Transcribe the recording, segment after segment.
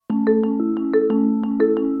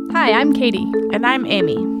Hi, I'm Katie. And I'm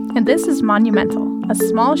Amy. And this is Monumental, a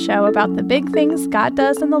small show about the big things God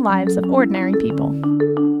does in the lives of ordinary people.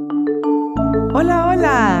 Hola,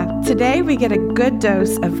 hola! Today we get a good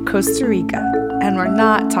dose of Costa Rica, and we're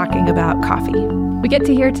not talking about coffee. We get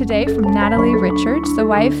to hear today from Natalie Richards, the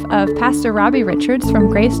wife of Pastor Robbie Richards from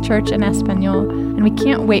Grace Church in Espanol, and we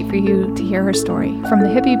can't wait for you to hear her story, from the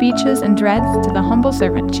hippie beaches and dreads to the humble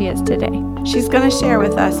servant she is today. She's going to share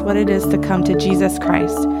with us what it is to come to Jesus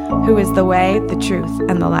Christ, who is the way, the truth,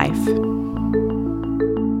 and the life.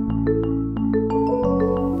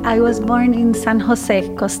 I was born in San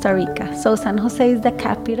Jose, Costa Rica. So San Jose is the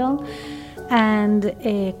capital, and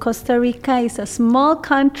Costa Rica is a small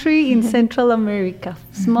country in Central America.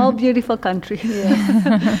 Small, beautiful country.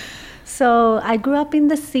 Yeah. So I grew up in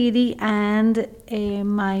the city, and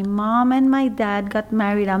my mom and my dad got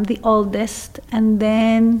married. I'm the oldest, and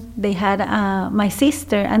then they had my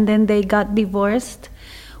sister, and then they got divorced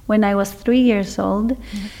when I was 3 years old.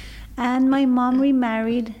 Mm-hmm. And my mom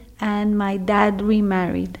remarried, and my dad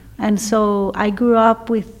remarried. And so I grew up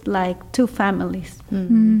with like two families.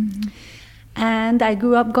 Mm-hmm. And I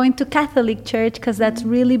grew up going to Catholic church because that's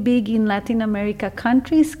really big in Latin America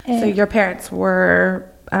countries. So your parents were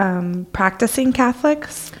practicing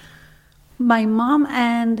Catholics? My mom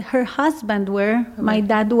and her husband were. Okay. My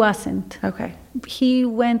dad wasn't. Okay. He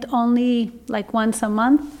went only like once a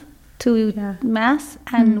month to Mass,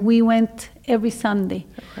 and we went every Sunday.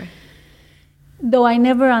 Okay. Though I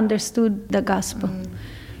never understood the gospel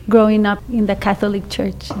growing up in the Catholic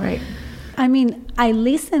Church. Right. I mean, I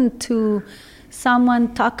listened to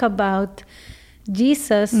someone talk about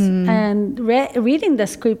Jesus and reading the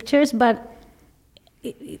scriptures, but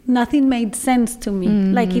nothing made sense to me.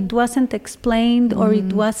 Like it wasn't explained or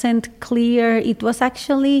it wasn't clear. It was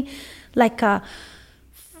actually like a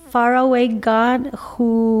faraway God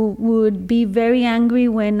who would be very angry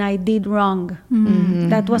when I did wrong.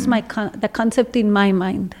 That was the concept in my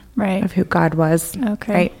mind. Right. Of who God was.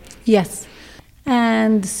 Okay. Right. Yes.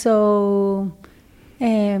 And so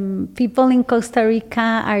people in Costa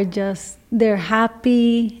Rica are they're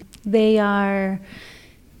happy.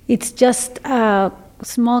 It's just a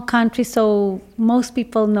small country, so most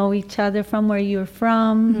people know each other from where you're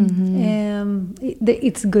from.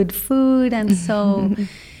 It's good food, and so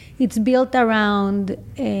it's built around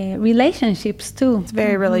relationships too. It's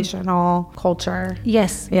very relational culture.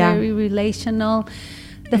 Yes, very relational.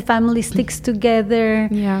 The family sticks together.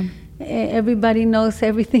 Yeah. Everybody knows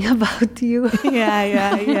everything about you.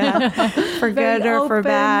 Yeah. For good or for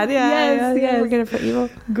bad. Yes. For good or for evil.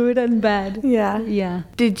 Good and bad. Yeah.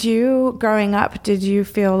 Did you, growing up,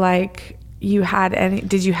 feel like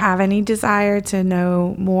did you have any desire to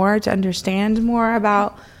know more, to understand more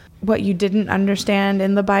about what you didn't understand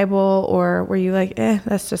in the Bible? Or were you like,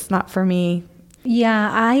 that's just not for me? Yeah,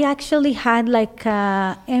 I actually had like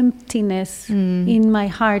emptiness in my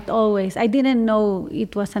heart always. I didn't know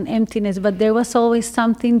it was an emptiness, but there was always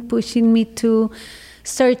something pushing me to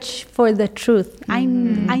search for the truth. I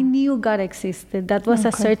knew God existed. That was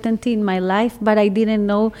a certainty in my life, but I didn't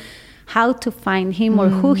know how to find him or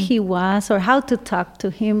who he was or how to talk to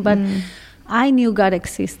him. But I knew God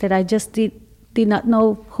existed. I just did not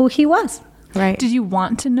know who he was. Right. Did you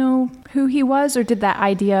want to know who he was, or did that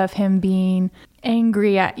idea of him being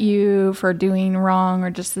angry at you for doing wrong, or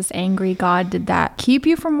just this angry God, did that keep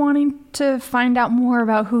you from wanting to find out more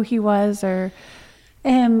about who he was? Or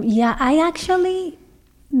I actually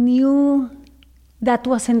knew that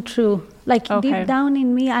wasn't true. Like deep down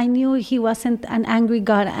in me, I knew he wasn't an angry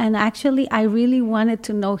God, and actually I really wanted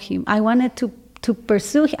to know him. I wanted to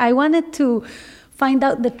pursue him. I wanted to find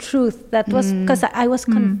out the truth. That was because I was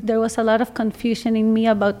there was a lot of confusion in me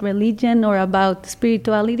about religion or about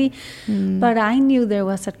spirituality, but I knew there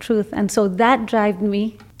was a truth, and so that drove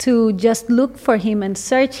me to just look for him and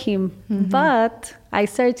search him. But I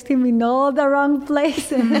searched him in all the wrong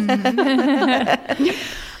places.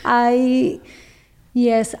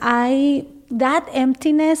 That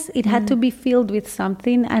emptiness, it had to be filled with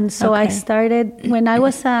something, and so I started when I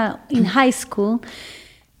was in high school.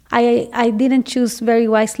 I didn't choose very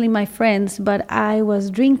wisely my friends, but I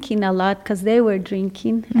was drinking a lot because they were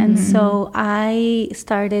drinking. And so I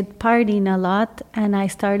started partying a lot, and I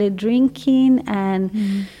started drinking and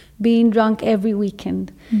being drunk every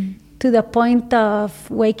weekend to the point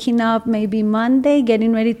of waking up maybe Monday,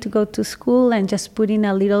 getting ready to go to school, and just putting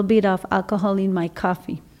a little bit of alcohol in my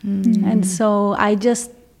coffee. And so I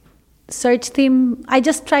just searched him. I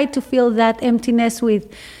just tried to fill that emptiness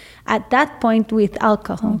at that point with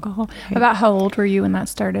alcohol. Okay. About how old were you when that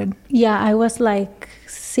started? Yeah, I was like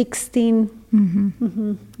 16.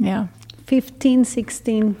 Yeah. 15,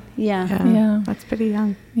 16. Yeah. Yeah. That's pretty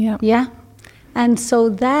young. Yeah. Yeah. And so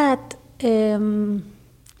that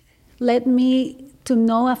led me to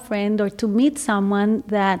know a friend or to meet someone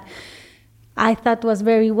that I thought was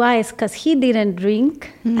very wise, because he didn't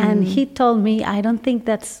drink. And he told me, I don't think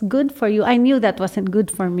that's good for you. I knew that wasn't good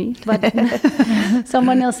for me, but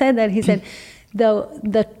someone else said that. He said,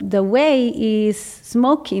 the way is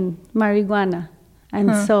smoking marijuana. And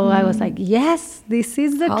so I was like, yes, this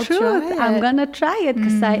is the I'll truth. try I'm it. going to try it,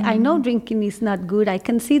 because I know drinking is not good. I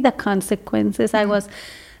can see the consequences. I was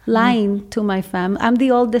lying to my family. I'm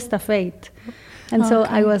the oldest of 8. And so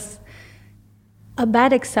I was a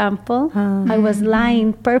bad example. I was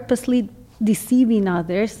lying, purposely deceiving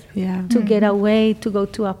others to get away, to go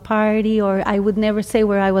to a party, or I would never say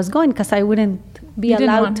where I was going because I wouldn't be You didn't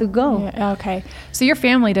allowed want- to go. Yeah, okay. So your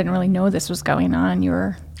family didn't really know this was going on. You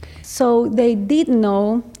were. So they did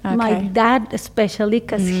know, my Okay. dad especially,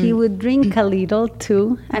 because he would drink a little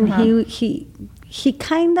too, and he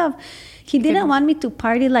kind of, he didn't want me to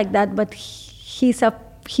party like that, but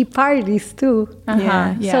he parties too.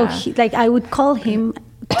 Yeah. So he, like, I would call him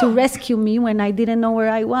to rescue me when I didn't know where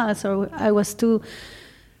I was, or I was too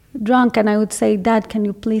drunk, and I would say, Dad, can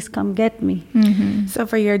you please come get me? So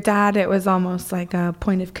for your dad, it was almost like a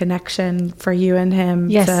point of connection for you and him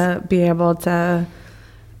Yes. to be able to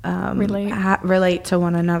relate to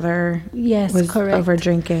one another. Yes, was correct. over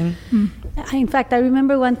drinking. In fact, I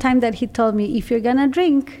remember one time that he told me, if you're gonna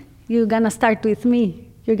drink, you're gonna start with me.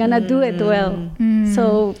 You're gonna do it well.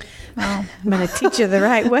 So, Wow. I'm going to teach you the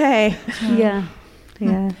right way. yeah.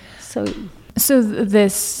 So, So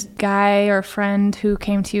this guy or friend who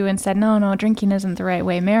came to you and said, no, drinking isn't the right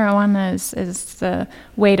way. Marijuana is the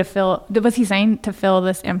way to fill. Was he saying to fill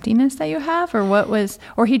this emptiness that you have, or what was?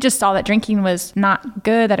 Or he just saw that drinking was not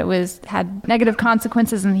good, that it had negative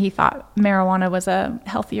consequences, and he thought marijuana was a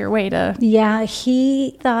healthier way to. yeah,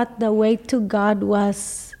 he thought the way to God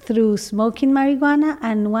was through smoking marijuana.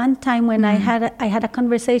 And one time when I had a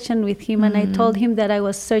conversation with him, and I told him that I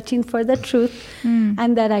was searching for the truth,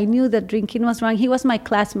 and that I knew that drinking was wrong. He was my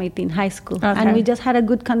classmate in high school, and we just had a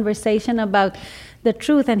good conversation about the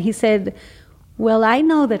truth. And he said, well, I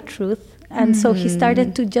know the truth. And so he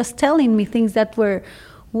started to just telling me things that were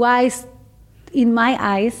wise in my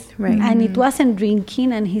eyes, and it wasn't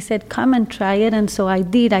drinking. And he said, come and try it. And so I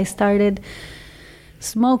did. I started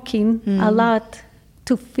smoking a lot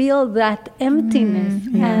to feel that emptiness.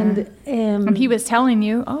 And he was telling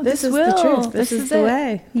you, oh, This is the truth. This is the it.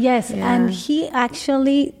 way. yes, Yeah. and he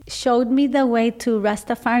actually showed me the way to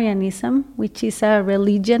Rastafarianism, which is a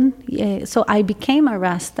religion. So I became a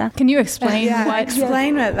Rasta. Can you explain what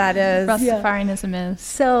Explain what that is. Rastafarianism is?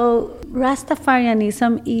 So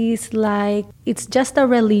Rastafarianism is like, it's just a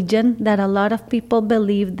religion that a lot of people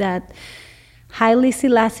believe that Haile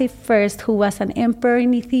Selassie I, who was an emperor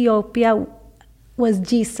in Ethiopia, was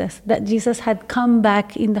Jesus, that Jesus had come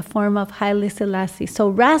back in the form of Haile Selassie.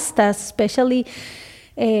 So Rastas, especially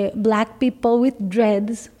black people with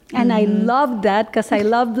dreads, and I love that because I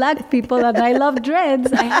love black people and I love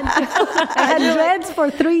dreads. I had dreads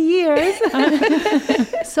for 3 years.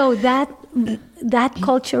 So that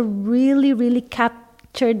culture really, really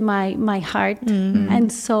captured my heart.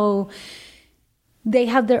 And so they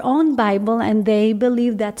have their own Bible, and they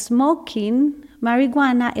believe that smoking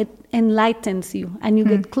marijuana, it enlightens you, and you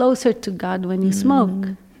get closer to God when you smoke.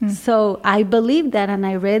 So I believed that, and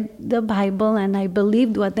I read the Bible, and I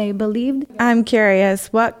believed what they believed. I'm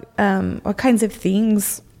curious, what kinds of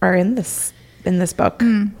things are in this book?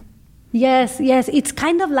 Yes, it's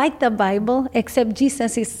kind of like the Bible, except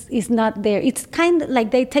Jesus is not there. It's kind of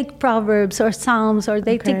like they take Proverbs or Psalms, or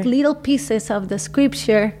they take little pieces of the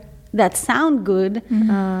scripture that sound good.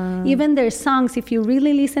 Even their songs, if you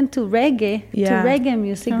really listen to reggae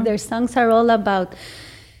music, their songs are all about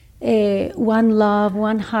one love,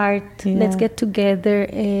 one heart, let's get together.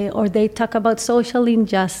 Or they talk about social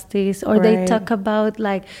injustice, or they talk about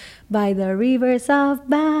like, by the rivers of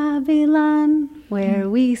Babylon, where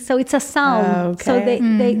we. So it's a psalm. So they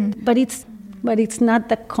but it's not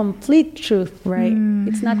the complete truth, Right.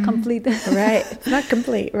 It's not complete. Right. It's not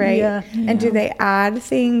complete, right? Yeah. And do they add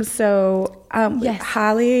things? So, Yes.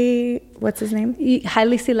 Haile, what's his name?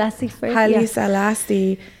 Haile Selassie first. Haile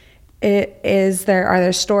Selassie. Are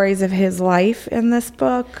there stories of his life in this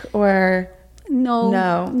book, or?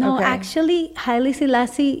 No. Okay. Actually, Haile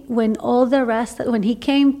Selassie, when he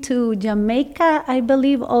came to Jamaica, I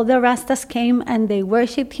believe all the Rastas came and they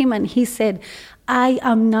worshipped him, and he said, I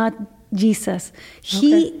am not Jesus.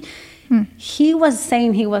 He was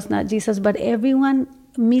saying he was not Jesus, but everyone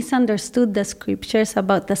misunderstood the scriptures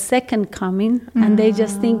about the second coming, and they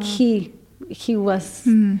just think he he was,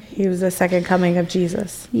 He was the second coming of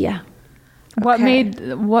Jesus. yeah. What Okay.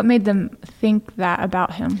 made them think that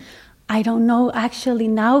about him? I don't know, actually,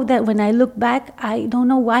 now that when I look back, I don't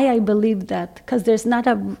know why I believed that, because there's not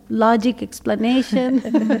a logic explanation.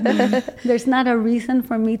 There's not a reason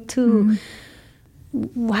for me to,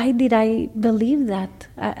 why did I believe that?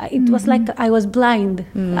 It was like I was blind.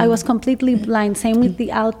 I was completely blind. Same with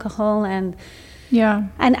the alcohol. And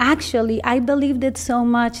actually, I believed it so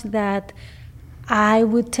much that I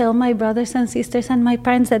would tell my brothers and sisters and my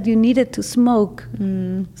parents that you needed to smoke.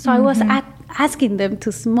 So I was asking them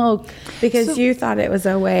to smoke. Because you thought it was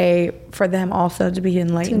a way for them also to be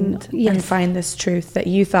enlightened and find this truth that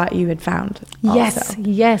you thought you had found. Also.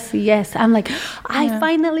 Yes. I'm like, I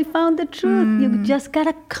finally found the truth. You just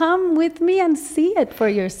gotta come with me and see it for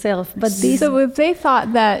yourself. But So if they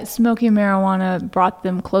thought that smoking marijuana brought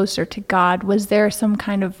them closer to God, was there some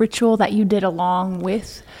kind of ritual that you did along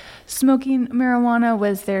with smoking marijuana?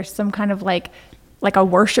 Was there some kind of like a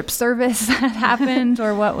worship service that happened,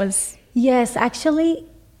 or what was? Yes, actually,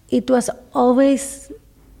 it was always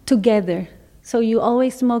together. So you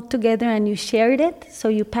always smoked together and you shared it. So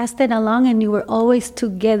you passed it along and you were always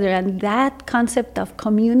together. And that concept of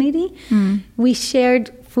community, we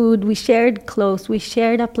shared food, we shared clothes, we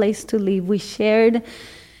shared a place to live, we shared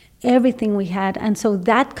everything we had. And so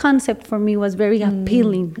that concept for me was very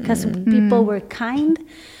appealing because people were kind.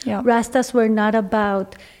 Yeah. Rastas were not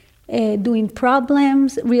about doing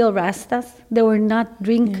problems, real Rastas. They were not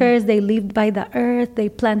drinkers. They lived by the earth. They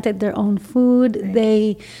planted their own food.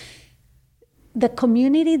 The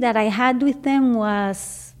community that I had with them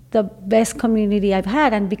was the best community I've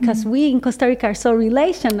had. And because we in Costa Rica are so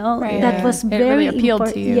relational, that was very really appealed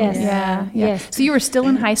to you. Yes. Yes. So you were still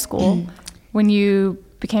in high school when you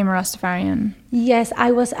became a Rastafarian. Yes,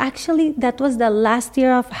 I was actually, that was the last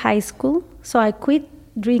year of high school. So I quit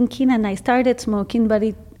drinking and I started smoking, but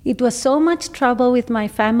it was so much trouble with my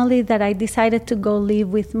family that I decided to go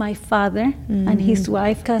live with my father and his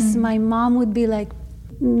wife, because my mom would be like,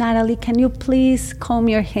 Natalie, can you please comb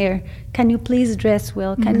your hair? Can you please dress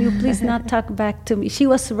well? Can you please not talk back to me? She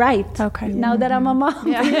was right. Okay. Now that I'm a mom,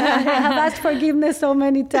 I have asked forgiveness so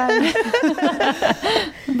many times.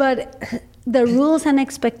 But the rules and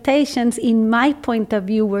expectations, in my point of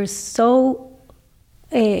view, were so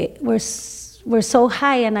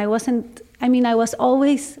high, and I was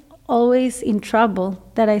always in trouble,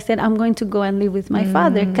 that I said, I'm going to go and live with my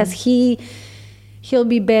father, because he'll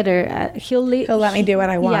be better. He'll let me do what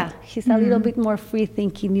I want. Yeah, he's a little bit more free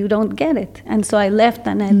thinking. You don't get it. And so I left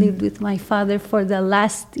and I lived with my father for the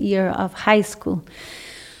last year of high school.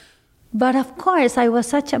 But of course, I was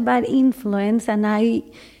such a bad influence, and I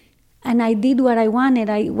did what I wanted.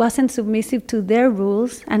 I wasn't submissive to their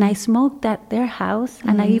rules, and I smoked at their house,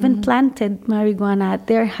 and I even planted marijuana at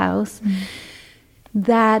their house.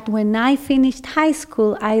 That when I finished high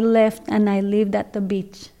school, I left and I lived at the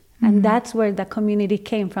beach. And that's where the community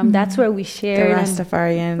came from. That's where we shared. The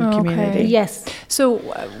Rastafarian community. Yes. So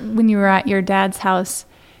when you were at your dad's house,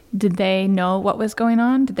 did they know what was going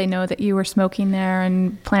on? Did they know that you were smoking there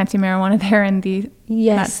and planting marijuana there and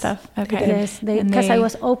that stuff? Okay. Yes, because I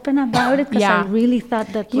was open about it, because I really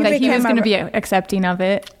thought that he was going to be accepting of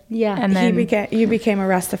it. Yeah. And then you became a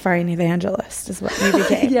Rastafarian evangelist, is what you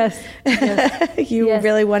became. Yes. You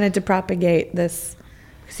really wanted to propagate this,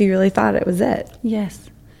 because you really thought it was it. Yes.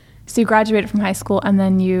 So you graduated from high school, and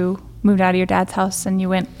then you moved out of your dad's house and you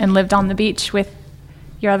went and lived on the beach with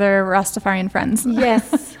your other Rastafarian friends.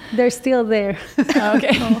 Yes, they're still there.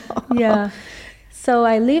 Okay. Yeah. So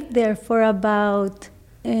I lived there for about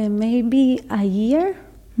maybe a year,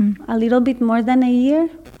 a little bit more than a year.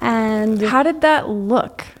 And how did that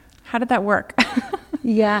look? How did that work?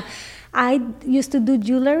 Yeah, I used to do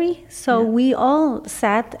jewelry. So we all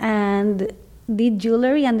sat and did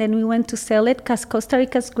jewelry, and then we went to sell it, because Costa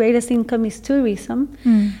Rica's greatest income is tourism.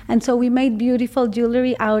 And so we made beautiful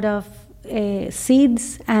jewelry out of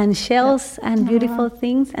seeds and shells and beautiful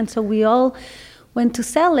things. And so we all went to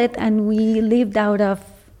sell it, and we lived out of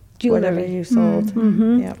jewelry. Whatever you sold.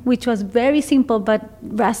 Which was very simple, but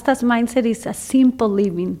Rasta's mindset is a simple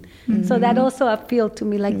living. So that also appealed to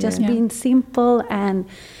me, like just being simple. And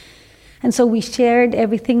so we shared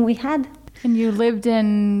everything we had. And you lived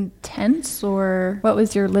in tents, or what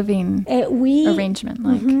was your living arrangement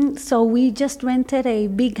like? So we just rented a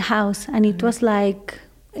big house, and it was like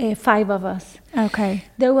 5 of us. Okay.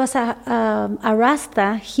 There was a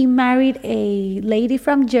Rasta. He married a lady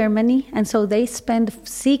from Germany, and so they spent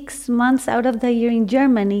 6 months out of the year in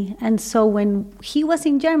Germany. And so when he was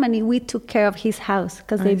in Germany, we took care of his house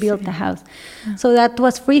because they built the house. So that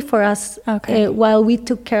was free for us while we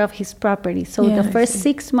took care of his property. So the first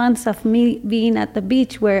 6 months of me being at the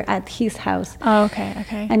beach were at his house. Oh,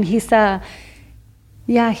 okay. And he's a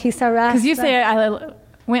Rasta. Because you say I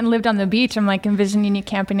went and lived on the beach. I'm like envisioning you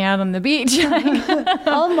camping out on the beach.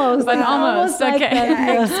 Almost. But almost. Like Okay.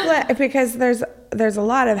 that, Because there's a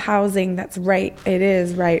lot of housing that's right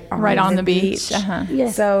on the beach. Uh-huh.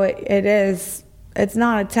 Yes. So it's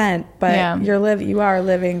not a tent, but you are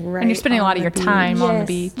living right. And you're spending a lot of your time on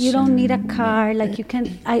the Yes. beach. You don't need a car. Like you can.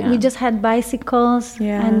 We just had bicycles,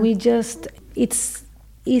 and it's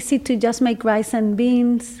easy to just make rice and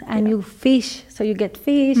beans, and you fish, so you get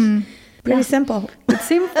fish. Pretty simple. It's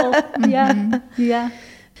simple. Yeah.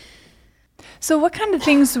 So what kind of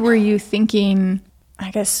things were you thinking,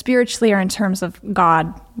 I guess, spiritually or in terms of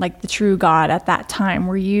God, like the true God at that time?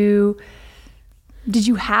 Did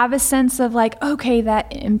you have a sense of like, okay, that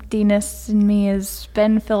emptiness in me has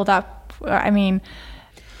been filled up? I mean,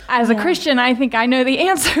 as a Christian, I think I know the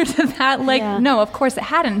answer to that. Like, no, of course it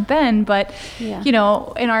hadn't been, but,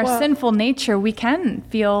 in our sinful nature, we can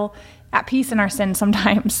feel at peace in our sin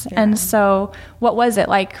sometimes. Yeah. And so what was it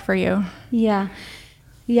like for you? Yeah,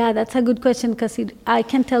 that's a good question because I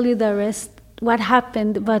can tell you the rest, what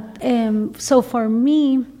happened. But so for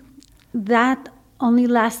me, that only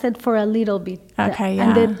lasted for a little bit. Okay,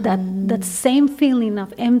 And that same feeling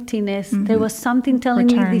of emptiness, there was something telling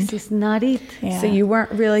me this is not it. Yeah. So you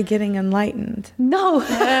weren't really getting enlightened. No,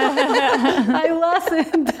 I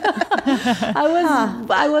wasn't.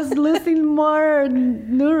 I was losing more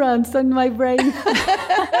neurons in my brain.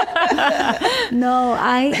 No,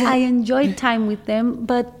 I enjoyed time with them,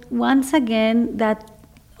 but once again,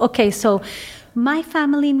 so my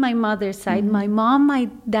family in my mother's side, my mom, my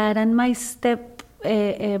dad, and my step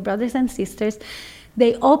brothers and sisters,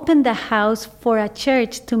 they opened the house for a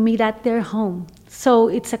church to meet at their home. So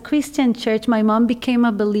it's a Christian church. My mom became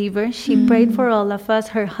a believer. She prayed for all of us,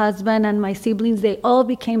 her husband and my siblings. They all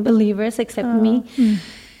became believers except me.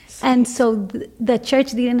 And so the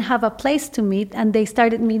church didn't have a place to meet, and they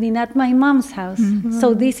started meeting at my mom's house.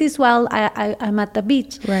 So this is while I'm at the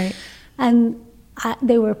beach. Right. And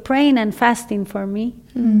they were praying and fasting for me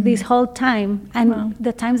this whole time. And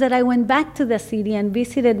the times that I went back to the city and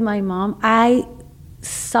visited my mom, I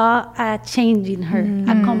saw a change in her,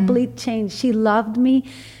 a complete change. She loved me.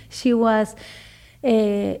 She was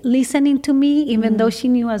listening to me, even though she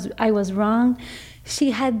knew I was wrong.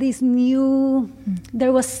 She had this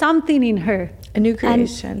there was something in her. A new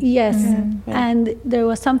creation. And, yes. And there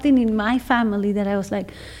was something in my family that I was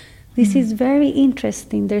like, this is very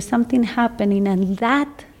interesting. There's something happening. And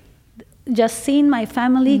that, just seeing my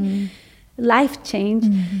family life change,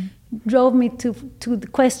 drove me to the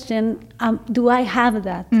question, do I have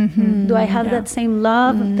that? Do I have that same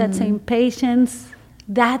love, that same patience,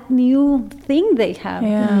 that new thing they have?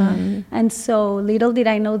 And so little did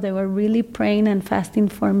I know they were really praying and fasting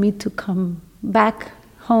for me to come back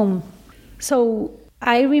home. So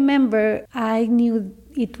I remember I knew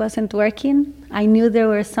it wasn't working. I knew there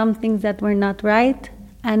were some things that were not right,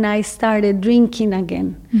 and I started drinking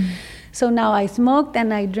again. So now I smoked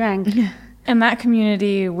and I drank. And that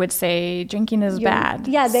community would say drinking is bad.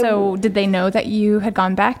 Yeah. So did they know that you had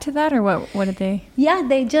gone back to that, or what did they? Yeah,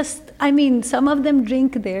 they just, some of them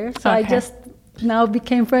drink there. So I just now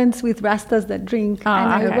became friends with Rastas that drink.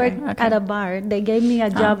 And I worked at a bar. They gave me a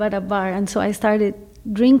job at a bar. And so I started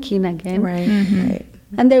drinking again. Right.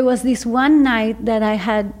 And there was this one night that I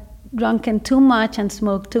had drunken too much and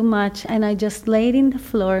smoked too much, and I just laid in the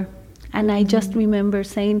floor, and I just remember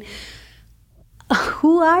saying,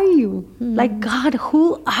 who are you? Like, God,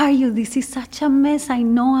 who are you? This is such a mess. I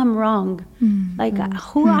know I'm wrong. Like,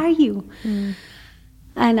 who are you?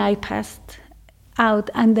 And I passed out.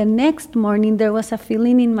 And the next morning, there was a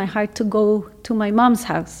feeling in my heart to go to my mom's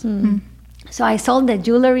house. So I sold the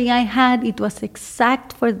jewelry I had. It was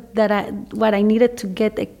exact for what I needed to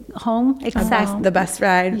get home. Exact. The bus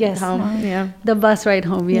ride home. Wow. Yeah. The bus ride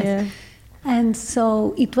home, yes. Yeah. And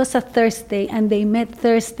so it was a Thursday, and they met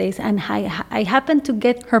Thursdays, and I happened to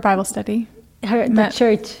get Her Bible study? the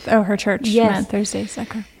church. Oh, her church Yes. met Thursdays.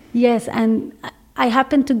 Okay. Yes, and I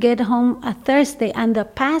happened to get home a Thursday, and the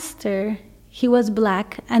pastor, he was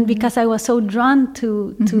black, and because I was so drawn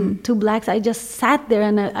to blacks, I just sat there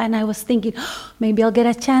and I was thinking, maybe I'll get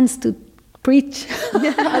a chance to preach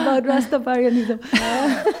about Rastafarianism.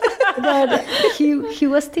 But he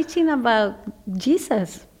was teaching about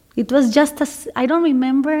Jesus, it was just I don't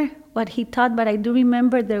remember what he taught, but I do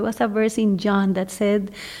remember there was a verse in John that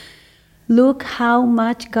said, look how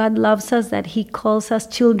much God loves us that he calls us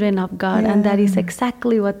children of God, and that is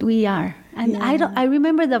exactly what we are. And I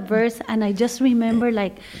remember the verse, and I just remember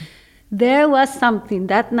like there was something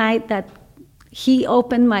that night that he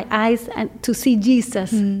opened my eyes and to see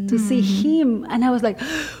Jesus, to see him, and I was like,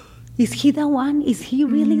 is he the one? Is he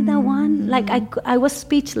really the one? Like I was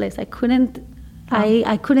speechless. I couldn't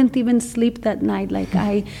even sleep that night. Like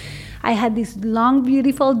I had these long,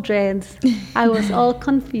 beautiful dreads. I was all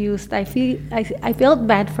confused. I felt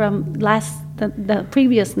bad from the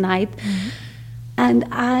previous night, and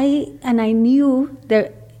I knew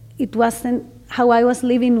that it wasn't how I was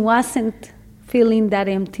living. Wasn't feeling that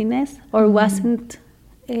emptiness or wasn't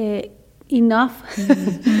enough.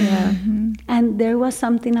 And there was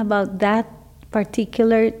something about that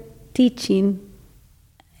particular teaching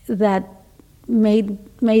that made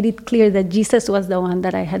it clear that Jesus was the one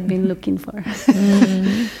that I had been looking for.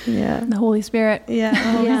 The Holy Spirit. The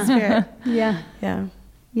Holy Spirit. Yeah.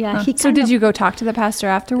 So did you go talk to the pastor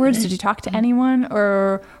afterwards? Did you talk to anyone,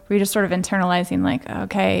 or were you just sort of internalizing like,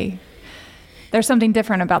 okay, there's something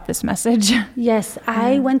different about this message? Yes,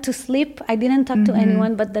 I went to sleep. I didn't talk to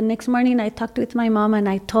anyone, but the next morning I talked with my mom and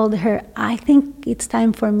I told her, I think it's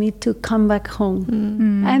time for me to come back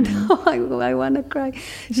home. And I want to cry.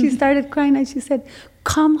 She started crying and she said,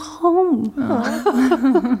 come home.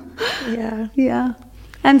 Yeah.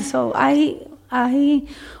 And so I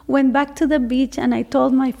went back to the beach and I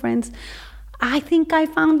told my friends, I think I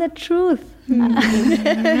found the truth.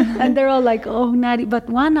 And they're all like, oh, Nari. But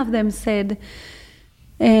one of them said,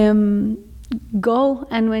 go,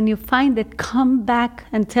 and when you find it, come back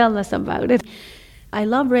and tell us about it. I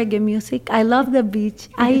love reggae music. I love the beach.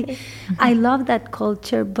 I love that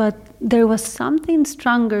culture, but there was something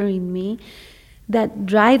stronger in me that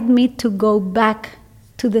drove me to go back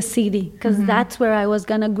to the city, because that's where I was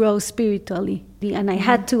going to grow spiritually. And I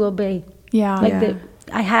had to obey.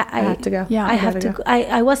 I had to go. I had to go.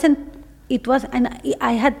 I wasn't, it was, and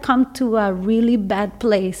I had come to a really bad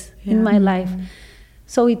place in my life.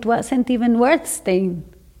 So it wasn't even worth staying,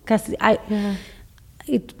 because I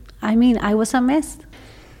was a mess.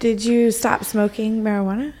 Did you stop smoking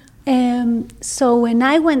marijuana? So when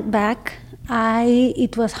I went back,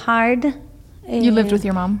 it was hard. You lived with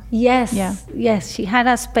your mom? Yes. Yes. She had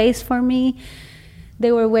a space for me.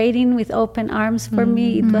 They were waiting with open arms for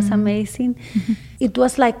me. It was amazing. It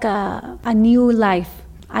was like a new life.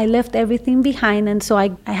 I left everything behind, and so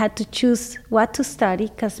I had to choose what to study,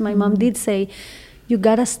 because my mom did say, you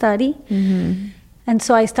gotta study. And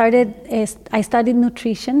so I studied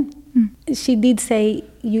nutrition. She did say,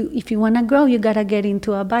 if you want to grow, you gotta get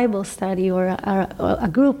into a Bible study or a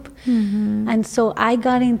group. And so I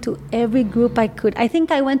got into every group I could. I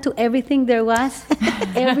think I went to everything there was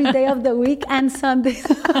every day of the week and Sundays,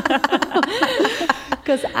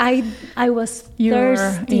 because I was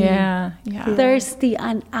thirsty. Thirsty,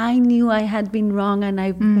 and I knew I had been wrong, and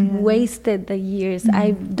I wasted the years.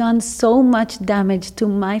 I've done so much damage to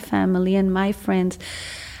my family and my friends,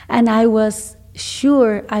 and I was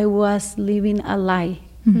sure I was living a lie.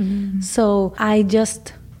 So I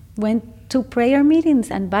just went to prayer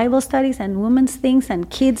meetings and Bible studies and women's things and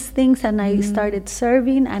kids things, and I started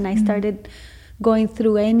serving, and I started going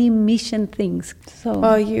through any mission things. So,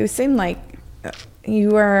 well, you seem like you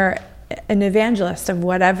were an evangelist of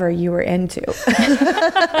whatever you were into.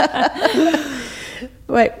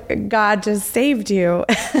 But God just saved you,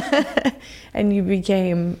 and you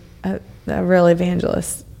became a real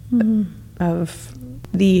evangelist of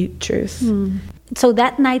the truth. So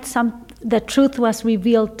that night, the truth was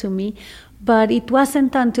revealed to me, but it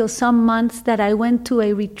wasn't until some months that I went to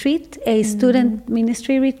a retreat, a student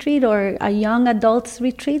ministry retreat or a young adults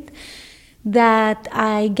retreat, that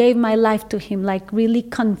I gave my life to Him, like really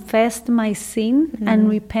confessed my sin and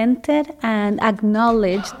repented and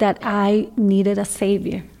acknowledged that I needed a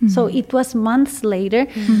Savior. So it was months later,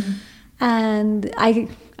 and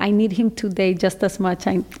I need Him today just as much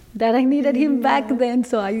that I needed Him back then.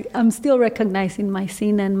 So I'm still recognizing my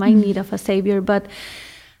sin and my need of a Savior. But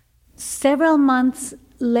several months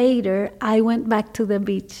later, I went back to the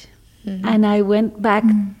beach. And I went back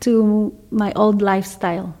to my old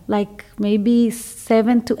lifestyle. Like maybe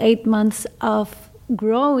 7 to 8 months of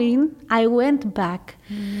growing, I went back.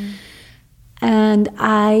 And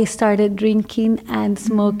I started drinking and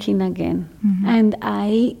smoking again. And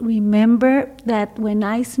I remember that when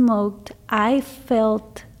I smoked, I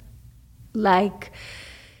felt like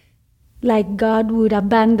God would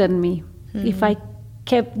abandon me if I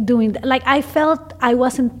kept doing that. Like I felt I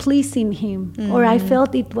wasn't pleasing him, or I felt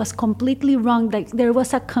it was completely wrong. Like there was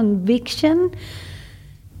a conviction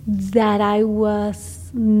that I was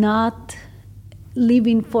not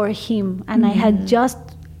living for him, and I had just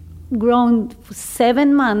grown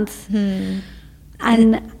 7 months, and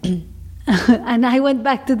and I went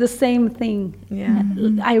back to the same thing. Yeah.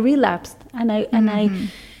 I relapsed, and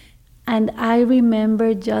I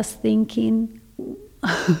remember just thinking,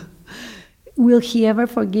 will he ever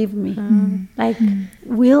forgive me? Like,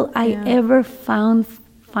 will I ever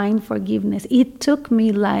find forgiveness? It took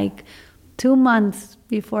me like 2 months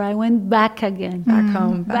before I went back again. Back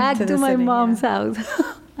home. Back to the my city, mom's yeah. house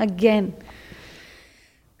again.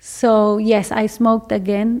 So yes, I smoked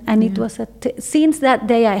again, and it was since that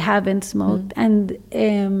day I haven't smoked, and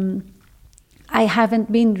I haven't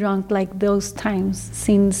been drunk like those times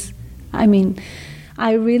since. I mean,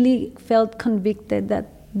 I really felt convicted that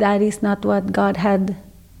that is not what God had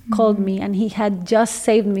called me, and He had just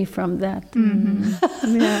saved me from that.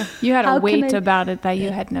 Yeah. You had How a can weight I- about it that you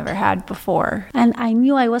had never had before. And I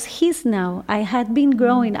knew I was His now. I had been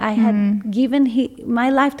growing. I had given my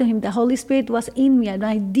life to Him. The Holy Spirit was in me, and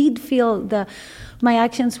I did feel my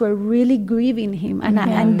actions were really grieving Him. And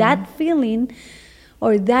and that feeling,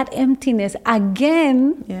 or that emptiness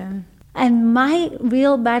again. Yeah. And my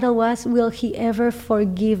real battle was, will He ever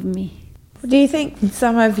forgive me? Do you think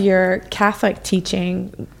some of your Catholic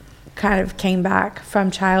teaching kind of came back from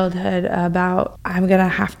childhood about I'm going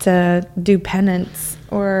to have to do penance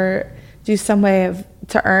or do some way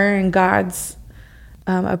to earn God's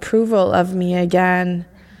approval of me again?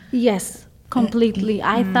 Yes, completely.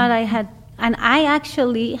 I thought I had, and I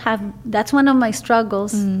actually have, that's one of my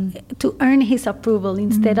struggles, to earn His approval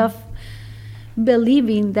instead of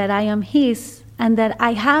believing that I am His and that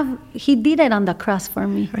He did it on the cross for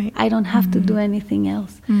me. Right. I don't have to do anything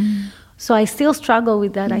else. So I still struggle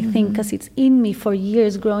with that, I think, because it's in me for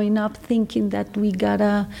years growing up thinking that we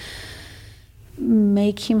gotta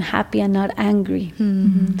make Him happy and not angry.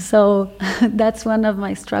 So that's one of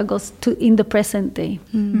my struggles in the present day.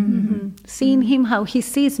 Seeing Him how He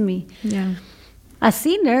sees me. Yeah. A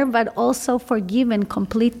sinner, but also forgiven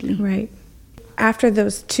completely. Right. After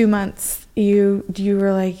those 2 months, you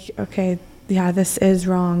were like, okay, yeah, this is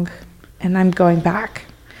wrong, and I'm going back.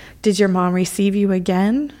 Did your mom receive you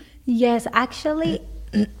again? Yes, actually,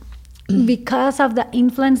 because of the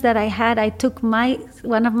influence that I had, I took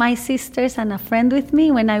one of my sisters and a friend with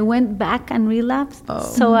me when I went back and relapsed.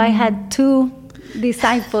 So I had 2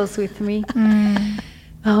 disciples with me.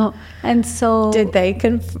 And so... Did they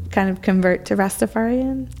kind of convert to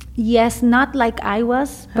Rastafarian? Yes, not like I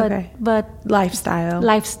was, but Lifestyle.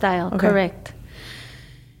 lifestyle, Okay. correct.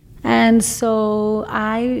 And so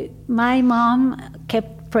my mom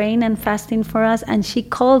kept praying and fasting for us, and she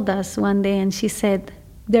called us one day and she said,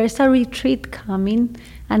 there's a retreat coming,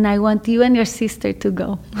 and I want you and your sister to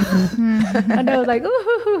go. And I was like,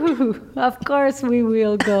 ooh, of course we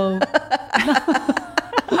will go.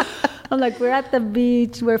 I'm like, we're at the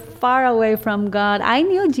beach, we're far away from God. I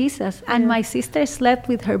knew Jesus, and my sister slept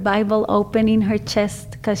with her Bible open in her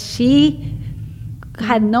chest because she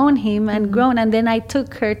had known Him and grown, and then I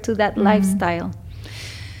took her to that lifestyle.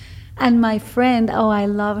 And my friend, I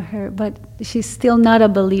love her, but she's still not a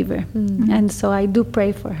believer. And so I do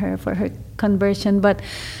pray for her conversion. But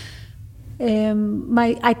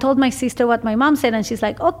I told my sister what my mom said, and she's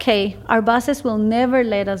like, okay, our bosses will never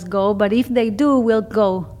let us go, but if they do, we'll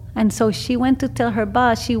go. And so she went to tell her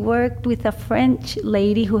boss. She worked with a French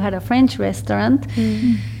lady who had a French restaurant.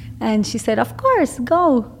 And she said, of course,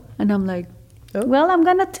 go. And I'm like, well, I'm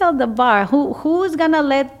going to tell the bar. Who's going to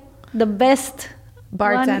let the best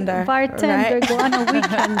bartender right? go on a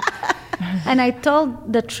weekend? And I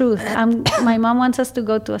told the truth. My mom wants us to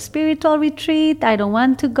go to a spiritual retreat. I don't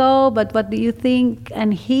want to go, but what do you think?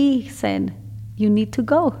 And he said, you need to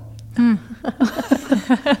go.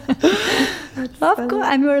 Of course.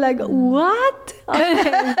 And we're like, what?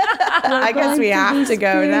 Okay. I guess we have to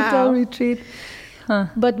go now. Retreat.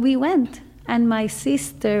 But we went. And my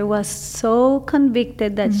sister was so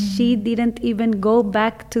convicted that she didn't even go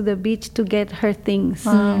back to the beach to get her things.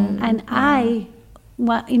 And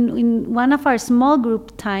in one of our small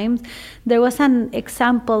group times, there was an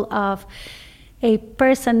example of a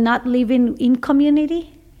person not living in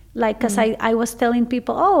community. Like, because I was telling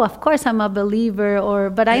people, of course I'm a believer,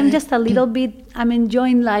 but I'm just a little bit, I'm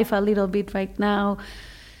enjoying life a little bit right now.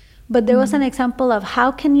 But there was an example of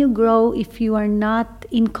how can you grow if you are not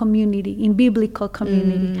in community, in biblical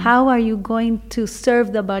community? How are you going to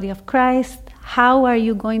serve the body of Christ? How are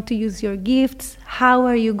you going to use your gifts? How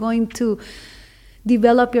are you going to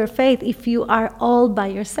develop your faith if you are all by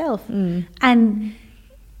yourself? And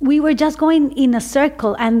we were just going in a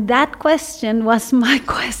circle, and that question was my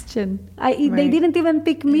question. They didn't even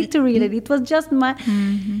pick me to read it. It was just my,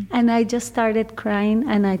 and I just started crying,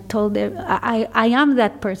 and I told them, I am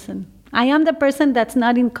that person. I am the person that's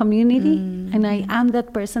not in community, and I am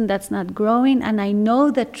that person that's not growing, and I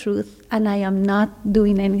know the truth, and I am not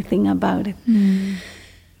doing anything about it.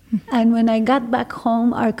 And when I got back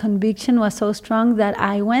home, our conviction was so strong that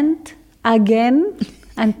I went again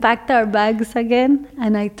and packed our bags again,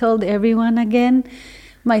 and I told everyone again.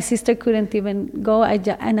 My sister couldn't even go,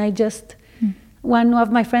 one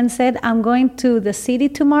of my friends said, I'm going to the city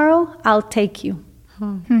tomorrow, I'll take you.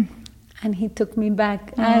 And he took me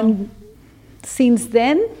back. And since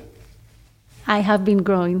then, I have been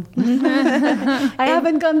growing. I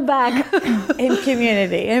haven't gone back. In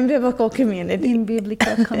community, in biblical community. In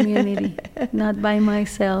biblical community, not by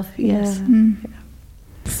myself, yes.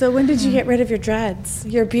 So when did you get rid of your dreads?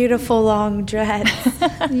 Your beautiful long dreads.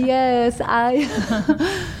 Yes,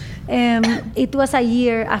 it was a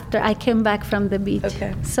year after I came back from the beach.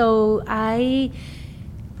 Okay. So I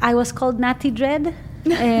was called Natty Dread.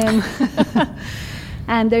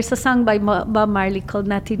 And there's a song by Bob Marley called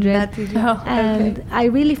Natty Dread. And I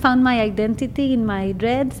really found my identity in my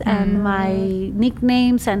dreads and my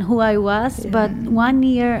nicknames and who I was. But 1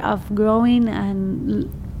 year of growing, and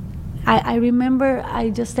I remember I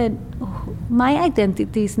just said, my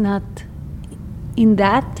identity is not in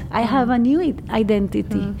that. I have a new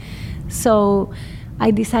identity. So I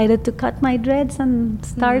decided to cut my dreads and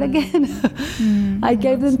start again. I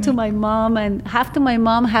gave them to my mom, and half to my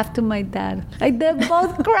mom, half to my dad. They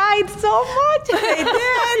both cried so much. They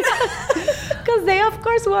did. Because they, of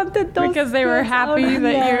course, wanted those. Because they were happy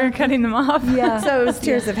that you were cutting them off. Yeah. So it was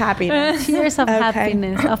tears of happiness. Tears of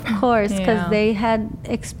happiness, of course, because they had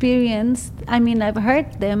experienced, I've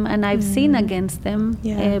hurt them and I've sinned against them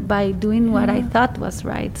by doing what I thought was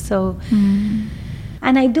right. So,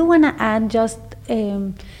 and I do want to add just,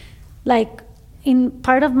 like in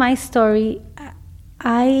part of my story,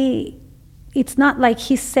 it's not like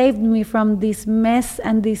he saved me from this mess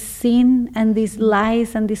and this sin and these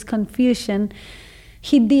lies and this confusion.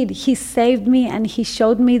 He did. He saved me and he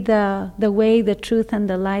showed me the way, the truth, and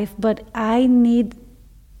the life. But I need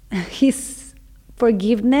his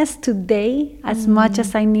forgiveness today as much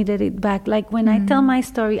as I needed it back. Like when I tell my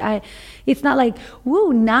story, it's not like,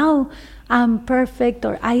 woo, now I'm perfect,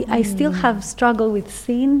 or I still have struggle with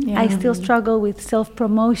sin. I still struggle with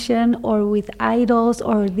self-promotion or with idols,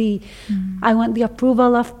 or I want the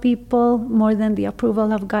approval of people more than the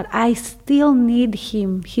approval of God. I still need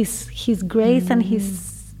him, his grace and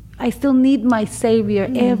I still need my Savior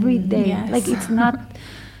every day. Yes. Like it's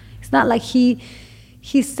not like he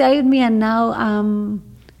saved me and now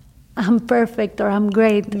I'm perfect or I'm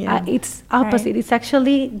great. It's opposite. Right. It's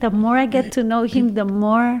actually the more I get to know him, the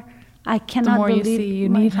more I cannot believe. The more you see you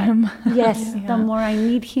need him. Yes, the more I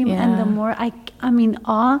need him, and the more I'm in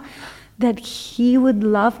awe that he would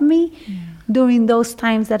love me during those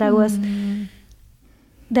times that I was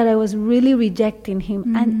really rejecting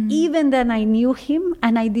him. And even then I knew him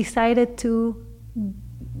and I decided to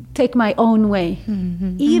take my own way.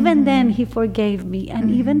 Even then he forgave me, and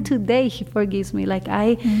even today he forgives me. Like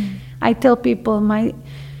I tell people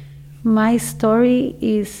my story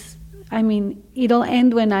is, it'll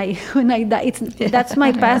end when I die. That's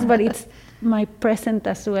my past, but it's my present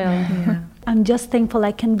as well. I'm just thankful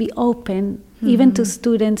I can be open, even to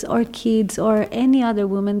students or kids or any other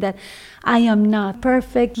woman, that I am not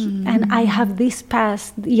perfect and I have this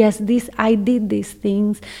past. Yes, I did these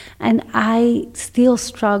things and I still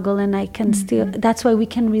struggle, and I can still, that's why we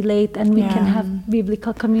can relate and we can have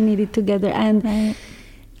biblical community together. And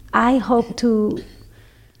I hope to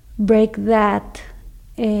break that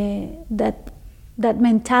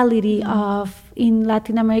mentality of, in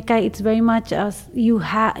Latin America, it's very much as you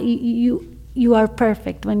are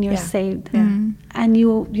perfect when you're saved, and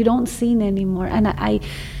you don't sin anymore. And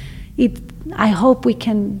I hope we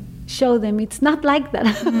can show them it's not like that.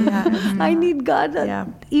 I need God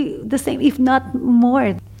the same, if not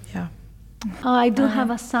more. Oh, I do have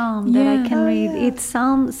a psalm that I can read. It's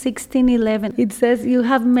Psalm 16:11. It says, "You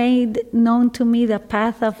have made known to me the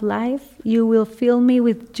path of life. You will fill me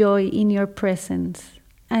with joy in your presence."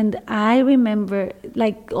 And I remember,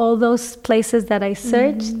 like, all those places that I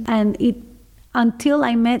searched, and until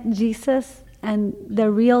I met Jesus, and the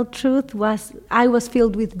real truth was, I was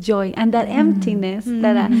filled with joy, and that emptiness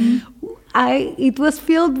that it was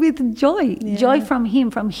filled with joy, joy from him,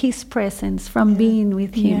 from his presence, from being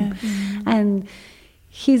with him. And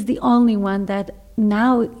he's the only one that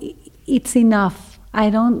now it's enough.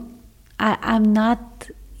 I'm not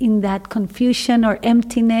in that confusion or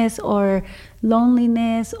emptiness or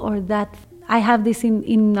loneliness or that. I have this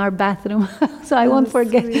in our bathroom, so I won't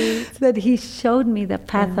forget that he showed me the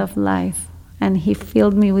path of life, and he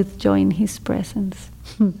filled me with joy in his presence.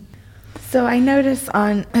 So I noticed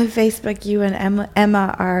on Facebook you and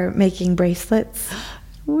Emma are making bracelets.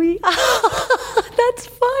 That's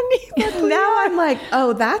funny. But now I'm like,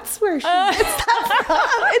 oh, that's where she gets that from.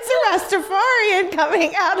 It's a Rastafarian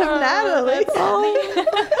coming out of Natalie.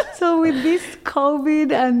 So with this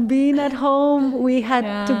COVID and being at home, we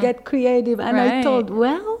had to get creative. And I thought,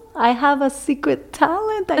 well, I have a secret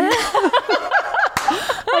talent.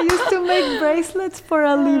 I used to make bracelets for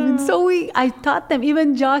a living. So I taught them.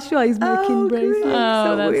 Even Joshua is making bracelets.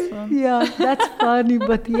 Oh, that's fun. Yeah, that's funny.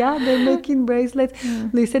 But yeah, they're making bracelets,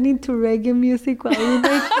 listening to reggae music while we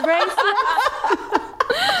make bracelets.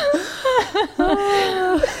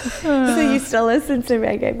 So you still listen to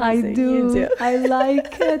reggae music? I do. You do. I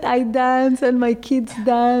like it. I dance, and my kids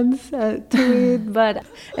dance to it. But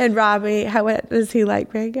And Robbie, what does he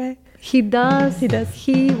like reggae? he does.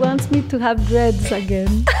 He wants me to have dreads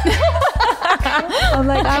again. I'm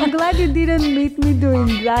like, I'm glad you didn't meet me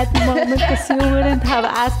during that moment, because you wouldn't have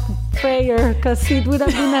asked prayer, because it would have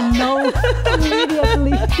been a no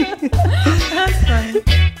immediately. That's funny.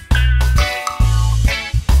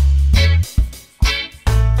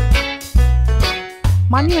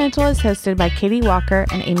 Monumental is hosted by Katie Walker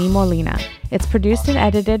and Amy Molina. It's produced and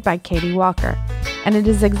edited by Katie Walker. And it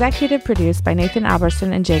is executive produced by Nathan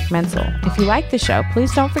Alberson and Jake Menzel. If you like the show,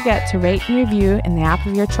 please don't forget to rate and review in the app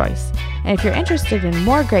of your choice. And if you're interested in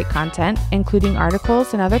more great content, including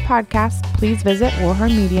articles and other podcasts, please visit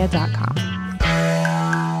warhornmedia.com.